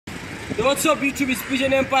So what's up YouTube, it's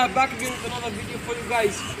Pigeon Empire back again with another video for you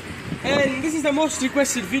guys. And this is the most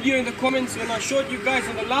requested video in the comments when I showed you guys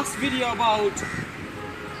in the last video about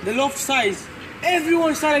the loft size.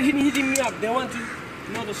 Everyone started hitting me up. They want to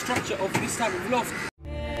know the structure of this type of loft.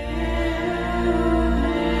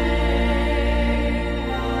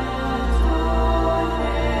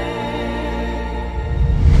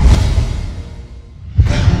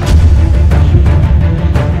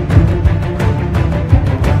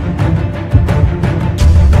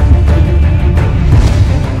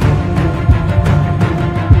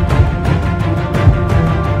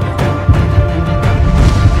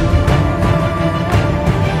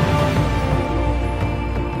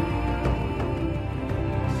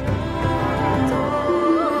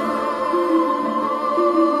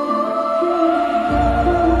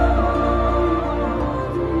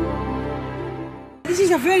 This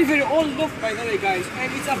is a very old loft by the way guys,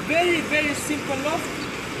 and it's a very simple loft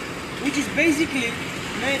which is basically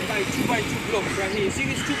made by 2x2 blocks right here. You see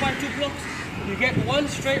these 2x2 blocks? You get one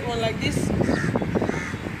straight one like this,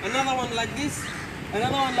 another one like this,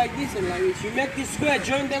 another one like this and like this. You make this square,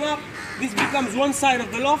 join them up, this becomes one side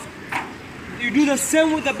of the loft. You do the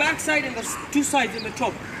same with the back side and the two sides in the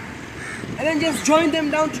top. And then just join them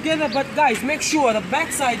down together, but guys make sure the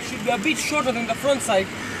back side should be a bit shorter than the front side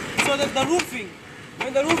so that the roofing,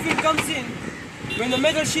 when the roofing comes in, when the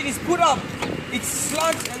metal sheet is put up, it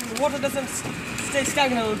slants and water doesn't stay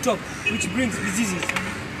stagnant on top, which brings diseases.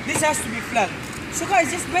 This has to be flat. So guys,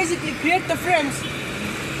 just basically create the frames,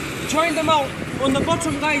 join them out. On the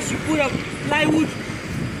bottom guys, you put a plywood,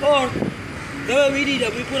 or the way we did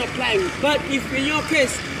it, we put a plywood. But if in your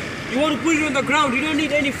case, you want to put it on the ground, you don't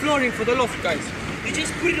need any flooring for the loft guys. You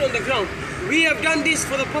just put it on the ground. We have done this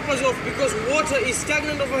for the purpose of, because water is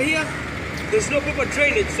stagnant over here, there's no proper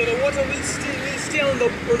drainage, so the water will stay on the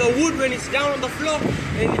wood when it's down on the floor,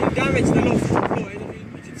 and it will damage the loft floor, and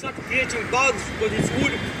it will start creating bugs because it's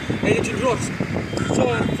wood and it will rot. So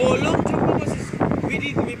for long-term purposes,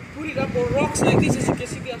 we put it up on rocks like this. As you can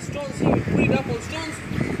see, there are stones here. We put it up on stones,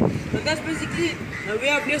 and that's basically it. And we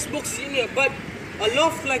have nest boxes in here, but a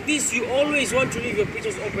loft like this, you always want to leave your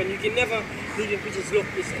pigeons open. You can never leave your pigeons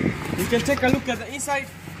locked inside. You can take a look at the inside.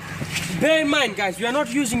 Bear in mind guys, we are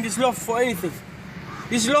not using this loft for anything.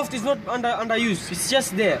 This loft is not under use, it's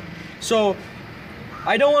just there. So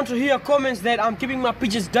I don't want to hear comments that I'm keeping my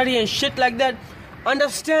pigeons dirty and shit like that.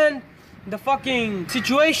 Understand the fucking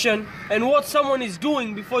situation and what someone is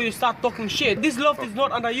doing before you start talking shit. This loft is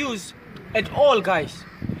not under use at all guys,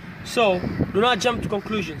 so do not jump to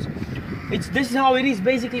conclusions. This is how it is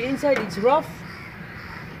basically inside. It's rough,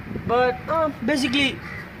 but basically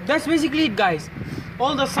that's basically it guys.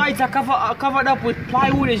 All the sides are covered up with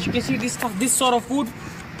plywood. As you can see, this sort of wood,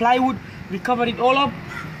 plywood, we covered it all up,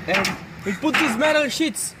 and we put these metal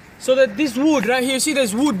sheets so that this wood right here, see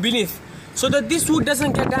there's wood beneath, so that this wood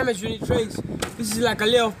doesn't get damaged when it rains. This is like a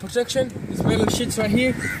layer of protection, these metal sheets right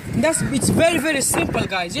here. And it's very simple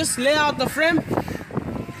guys. Just lay out the frame,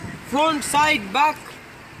 front, side, back,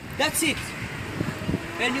 that's it,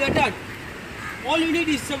 and you are done. All you need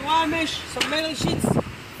is some wire mesh, some metal sheets,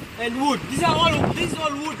 and wood. This is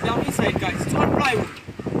all wood down inside guys. It's all plywood.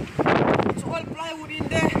 It's all plywood in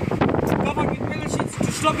there, covered with metal sheets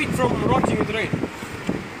to stop it from rotting with rain.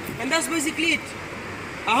 And that's basically it.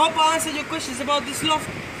 I hope I answered your questions about this loft.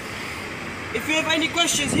 If you have any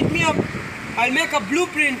questions, hit me up. I'll make a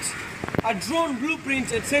blueprint, a drone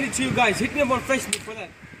blueprint, and send it to you guys. Hit me up on Facebook for that.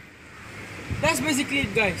 That's basically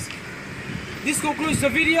it guys. This concludes the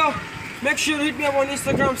video. Make sure to hit me up on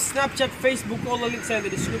Instagram, Snapchat, Facebook, all the links are in the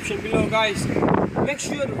description below guys. Make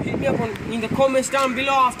sure to hit me up in the comments down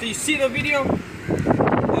below after you see the video,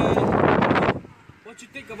 what you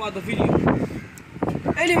think about the video.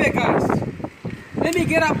 Anyway guys, let me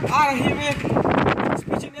get up out of here man. It's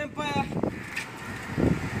Pigeon Empire.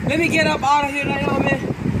 Let me get up out of here right now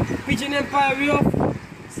man. Pigeon Empire, we off.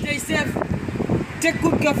 Stay safe. Take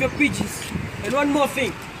good care of your pigeons. And one more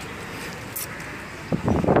thing.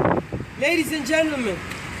 Ladies and gentlemen,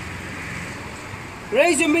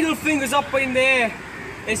 raise your middle fingers up in the air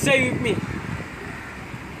and say with me,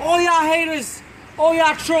 all y'all haters, all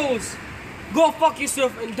y'all trolls, go fuck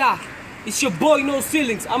yourself and die. It's your boy No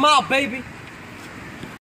Ceilings. I'm out baby.